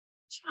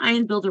 Try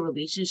and build a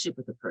relationship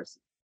with the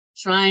person.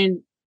 Try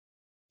and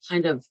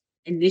kind of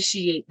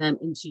initiate them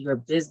into your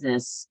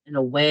business in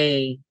a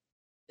way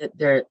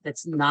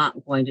that's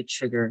not going to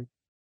trigger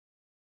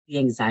the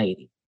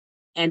anxiety.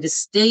 and to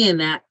stay in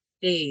that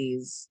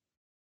phase,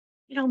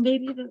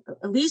 maybe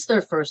at least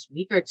their first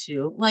week or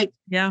two. Like,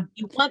 yeah,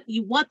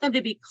 you want them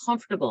to be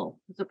comfortable.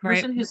 The right.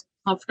 person who's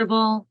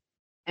comfortable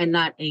and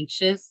not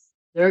anxious,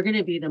 they're going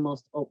to be the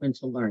most open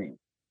to learning.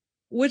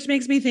 Which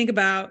makes me think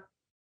about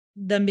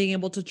them being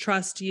able to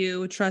trust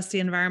you, trust the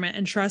environment,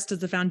 and trust is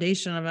the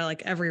foundation of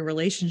like every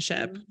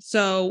relationship. Mm-hmm.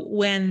 So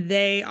when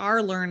they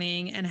are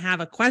learning and have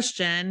a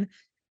question,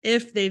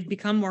 if they've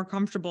become more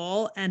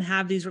comfortable and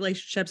have these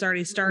relationships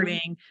already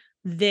starting,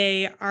 mm-hmm.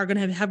 they are going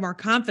to have more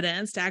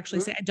confidence to actually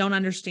mm-hmm. say, I don't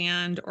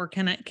understand, or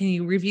can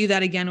you review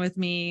that again with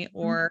me?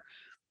 Or,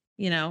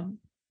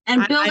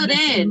 and build it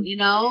in,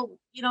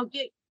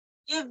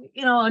 give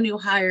a new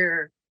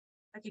hire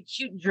like a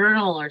cute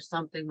journal or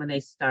something when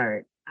they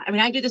start. I mean,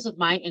 I do this with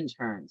my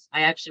interns.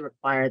 I actually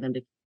require them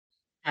to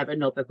have a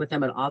notebook with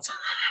them at all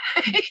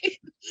times.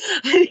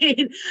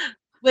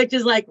 Which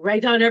is like,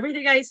 write down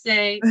everything I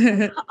say.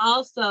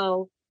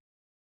 Also,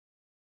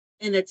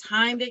 in the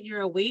time that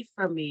you're away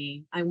from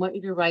me, I want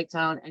you to write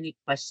down any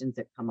questions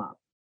that come up.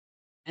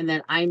 And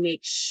then I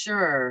make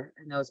sure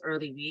in those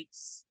early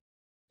weeks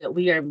that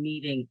we are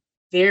meeting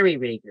very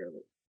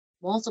regularly,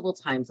 multiple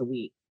times a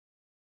week,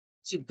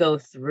 to go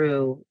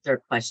through their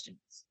questions.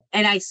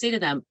 And I say to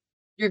them,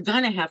 you're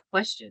going to have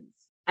questions.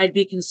 I'd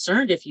be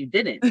concerned if you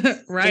didn't.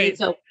 Right.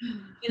 So,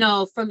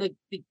 from the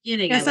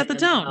beginning, I set the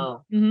tone.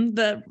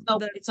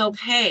 Mm-hmm. It's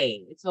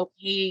okay. It's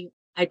okay.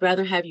 I'd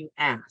rather have you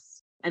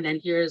ask. And then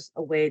here's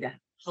a way to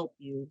help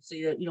you so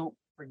that you don't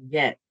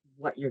forget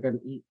what you're going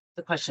to eat,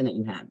 the question that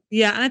you had.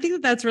 Yeah. And I think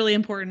that that's really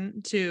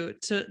important to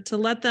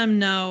let them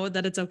know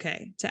that it's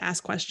okay to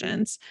ask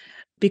questions.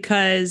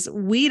 Because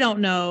we don't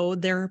know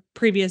their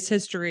previous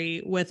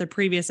history with a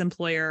previous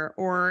employer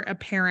or a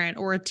parent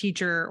or a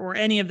teacher or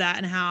any of that,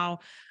 and how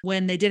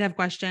when they did have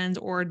questions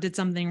or did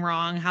something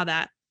wrong, how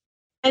that.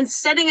 And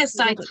setting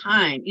aside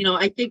time,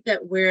 I think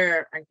that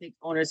where I think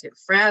owners get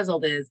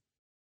frazzled is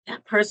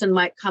that person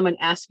might come and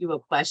ask you a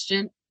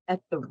question at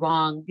the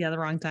wrong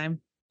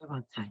time. The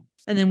wrong time.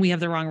 And then we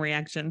have the wrong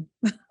reaction.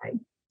 Right.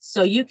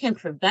 So you can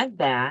prevent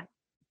that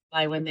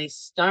by when they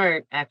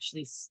start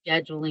actually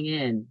scheduling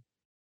in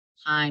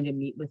time to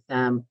meet with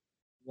them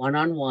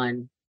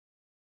one-on-one.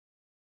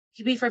 It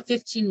could be for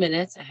 15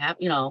 minutes,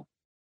 to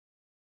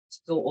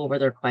go over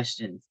their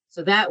questions.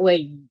 So that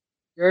way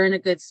you're in a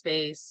good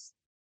space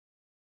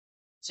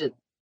to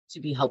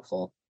be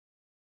helpful.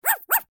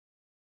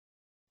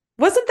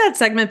 Wasn't that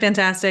segment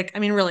fantastic? I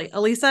mean, really,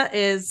 Elisa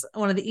is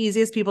one of the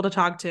easiest people to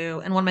talk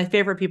to and one of my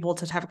favorite people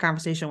to have a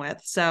conversation with.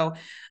 So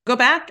go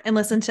back and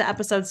listen to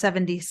episode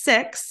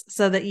 76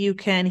 so that you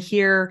can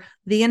hear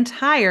the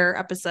entire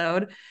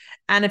episode.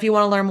 And if you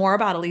want to learn more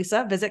about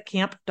Elisa, visit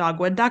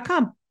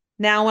campdogwood.com.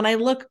 Now, when I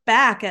look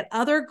back at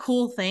other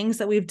cool things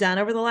that we've done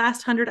over the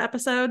last 100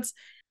 episodes,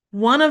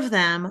 one of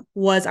them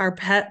was our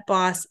Pet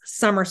Boss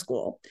Summer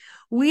School.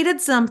 We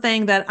did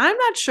something that I'm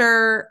not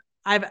sure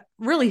I've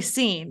really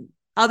seen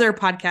other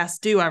podcasts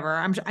do ever.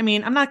 I'm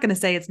not going to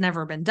say it's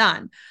never been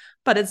done,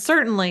 but it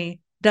certainly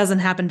doesn't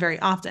happen very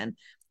often.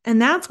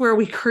 And that's where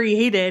we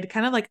created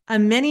kind of like a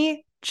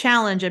mini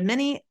challenge, a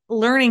mini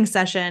learning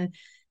session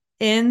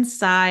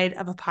inside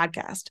of a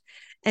podcast.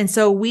 And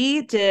so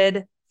we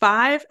did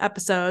 5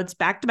 episodes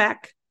back to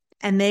back,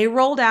 and they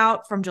rolled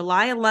out from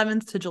July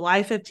 11th to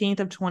July 15th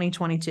of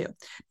 2022.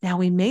 Now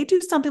we may do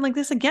something like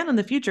this again in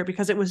the future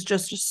because it was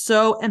just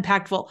so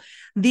impactful.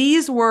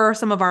 These were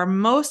some of our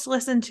most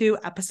listened to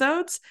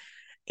episodes.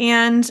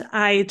 And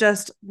I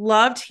just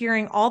loved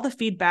hearing all the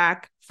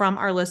feedback from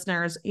our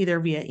listeners, either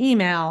via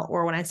email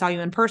or when I saw you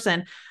in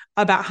person,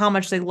 about how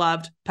much they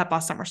loved Pet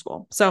Boss Summer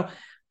School. So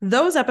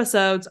those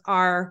episodes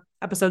are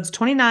episodes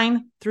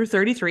 29 through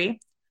 33.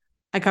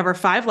 I cover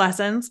 5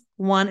 lessons.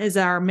 One is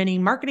our mini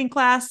marketing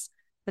class.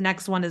 The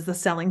next one is the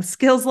Selling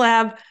Skills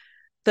Lab.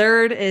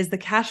 Third is the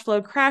Cash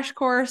Flow Crash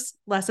Course.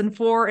 Lesson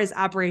 4 is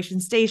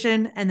Operation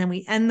Station. And then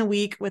we end the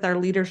week with our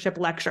leadership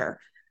lecture.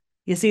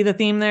 You see the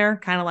theme there?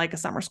 Kind of like a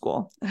summer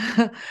school.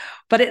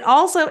 But it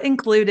also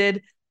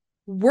included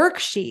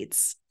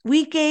worksheets.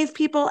 We gave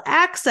people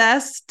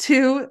access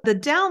to the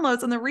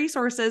downloads and the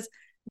resources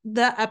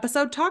the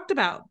episode talked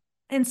about.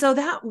 And so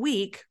that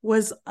week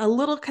was a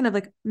little kind of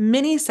like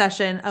mini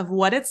session of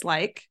what it's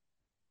like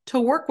to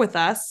work with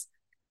us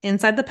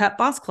inside the Pet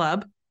Boss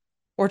Club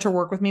or to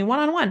work with me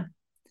one-on-one.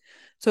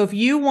 So if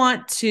you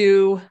want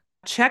to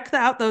check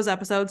out those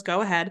episodes,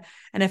 go ahead.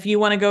 And if you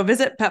want to go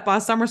visit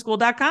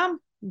petbosssummerschool.com,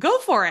 go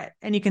for it.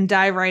 And you can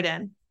dive right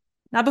in.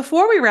 Now,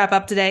 before we wrap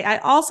up today, I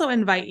also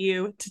invite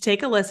you to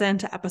take a listen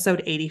to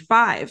episode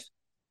 85.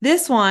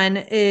 This one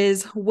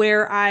is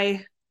where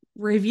I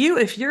review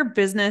if your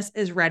business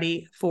is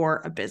ready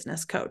for a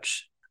business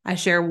coach. I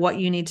share what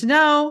you need to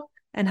know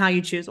and how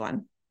you choose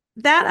one.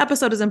 That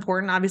episode is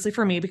important, obviously,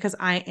 for me because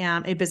I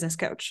am a business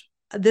coach.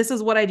 This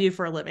is what I do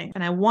for a living,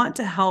 and I want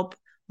to help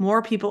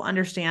more people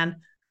understand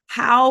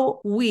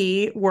how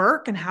we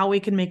work and how we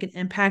can make an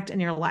impact in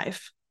your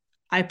life.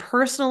 I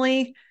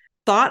personally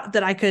thought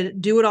that I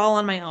could do it all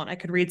on my own. I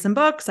could read some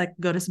books, I could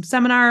go to some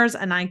seminars,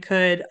 and I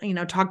could,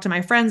 talk to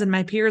my friends and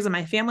my peers and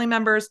my family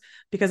members,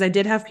 because I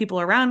did have people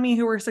around me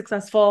who were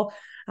successful.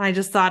 And I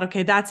just thought,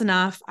 okay, that's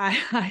enough.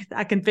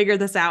 I can figure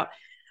this out.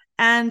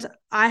 And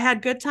I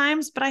had good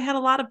times, but I had a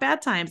lot of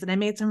bad times. And I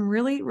made some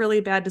really,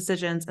 really bad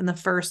decisions in the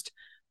first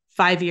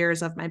 5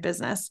 years of my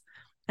business.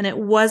 And it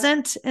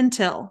wasn't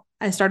until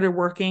I started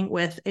working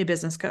with a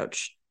business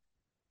coach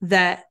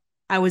that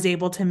I was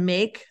able to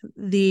make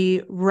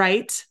the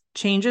right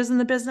changes in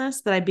the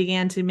business, that I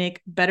began to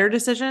make better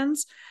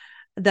decisions,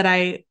 that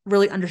I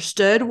really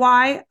understood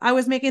why I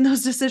was making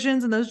those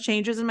decisions and those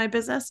changes in my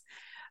business,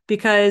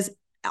 because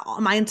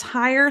my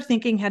entire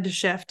thinking had to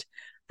shift.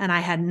 And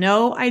I had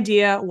no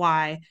idea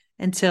why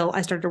until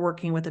I started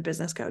working with a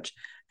business coach.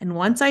 And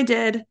once I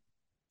did,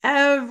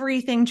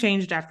 everything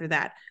changed after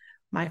that.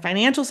 My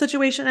financial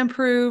situation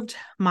improved,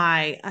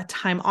 my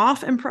time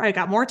off improved. I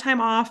got more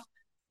time off.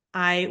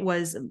 I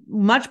was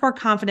much more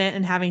confident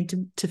in having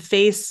to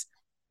face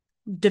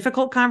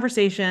difficult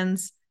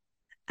conversations.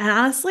 And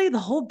honestly, the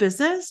whole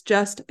business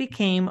just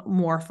became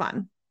more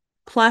fun.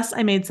 Plus,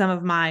 I made some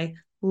of my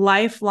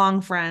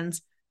lifelong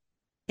friends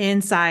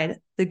inside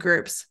the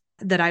groups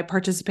that I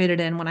participated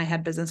in when I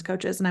had business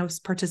coaches, and I was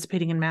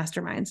participating in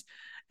masterminds.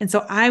 And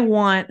so I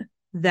want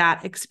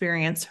that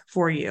experience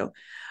for you.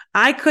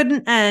 I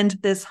couldn't end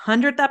this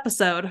 100th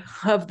episode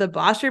of the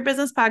Boss Your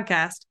Business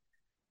podcast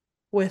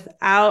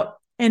without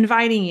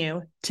inviting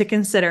you to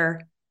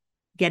consider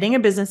getting a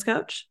business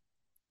coach.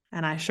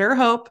 And I sure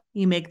hope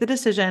you make the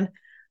decision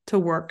to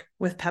work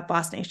with Pet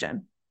Boss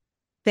Nation.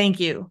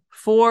 Thank you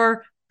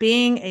for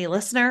being a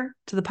listener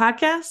to the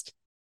podcast.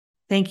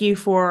 Thank you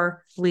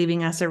for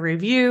leaving us a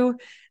review,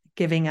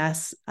 giving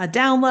us a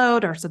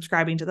download, or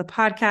subscribing to the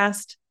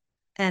podcast.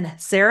 And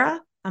Sarah,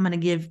 I'm going to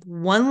give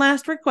one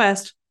last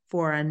request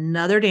for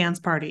another dance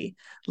party.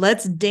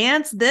 Let's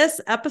dance this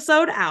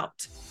episode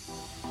out.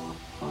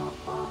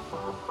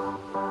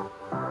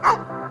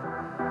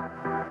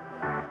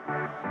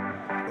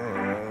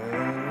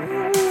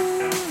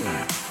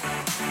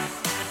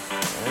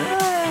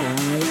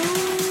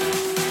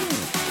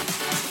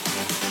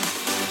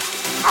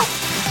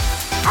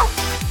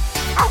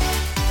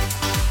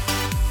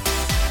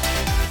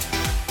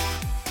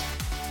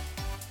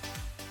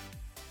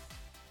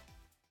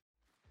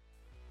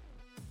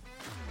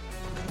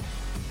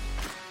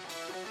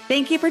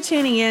 Thank you for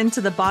tuning in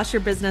to the Boss Your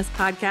Business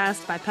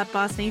podcast by Pet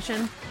Boss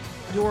Nation,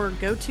 your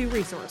go-to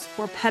resource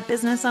for pet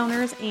business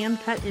owners and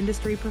pet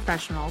industry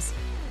professionals.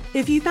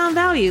 If you found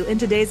value in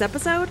today's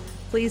episode,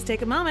 please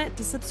take a moment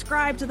to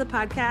subscribe to the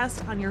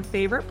podcast on your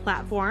favorite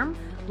platform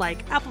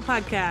like Apple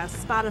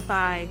Podcasts,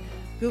 Spotify,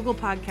 Google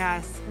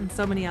Podcasts, and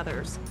so many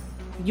others.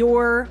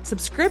 Your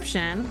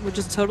subscription, which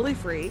is totally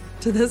free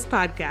to this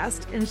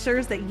podcast,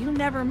 ensures that you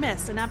never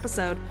miss an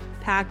episode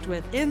packed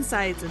with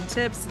insights and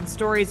tips and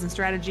stories and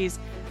strategies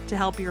to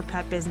help your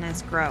pet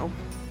business grow.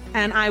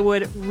 And I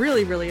would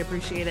really, really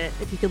appreciate it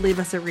if you could leave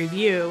us a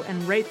review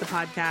and rate the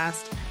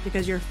podcast,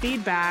 because your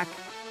feedback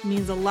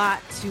means a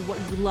lot to what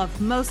you love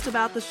most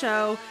about the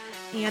show,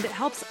 and it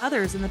helps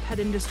others in the pet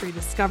industry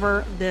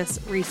discover this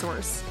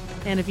resource.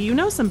 And if you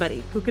know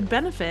somebody who could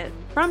benefit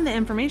from the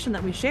information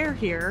that we share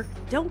here,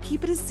 don't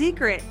keep it a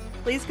secret.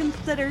 Please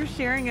consider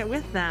sharing it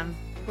with them.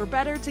 We're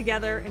better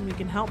together, and we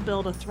can help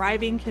build a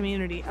thriving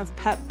community of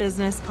pet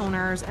business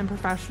owners and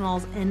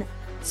professionals in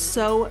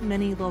so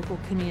many local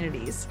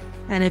communities.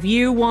 And if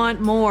you want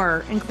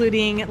more,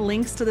 including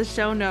links to the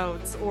show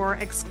notes or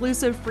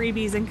exclusive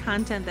freebies and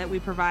content that we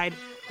provide,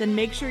 then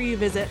make sure you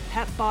visit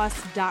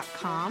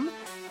petboss.com.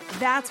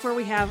 That's where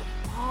we have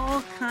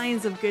all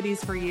kinds of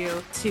goodies for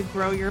you to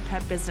grow your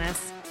pet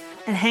business.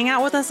 And hang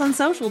out with us on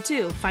social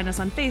too. Find us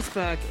on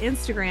Facebook,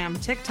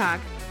 Instagram, TikTok,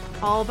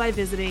 all by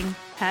visiting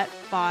Pet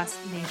Boss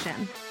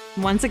Nation.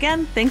 Once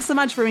again, thanks so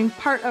much for being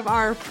part of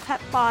our Pet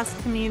Boss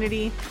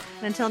community.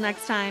 And until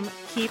next time,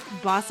 keep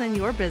bossing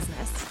your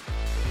business.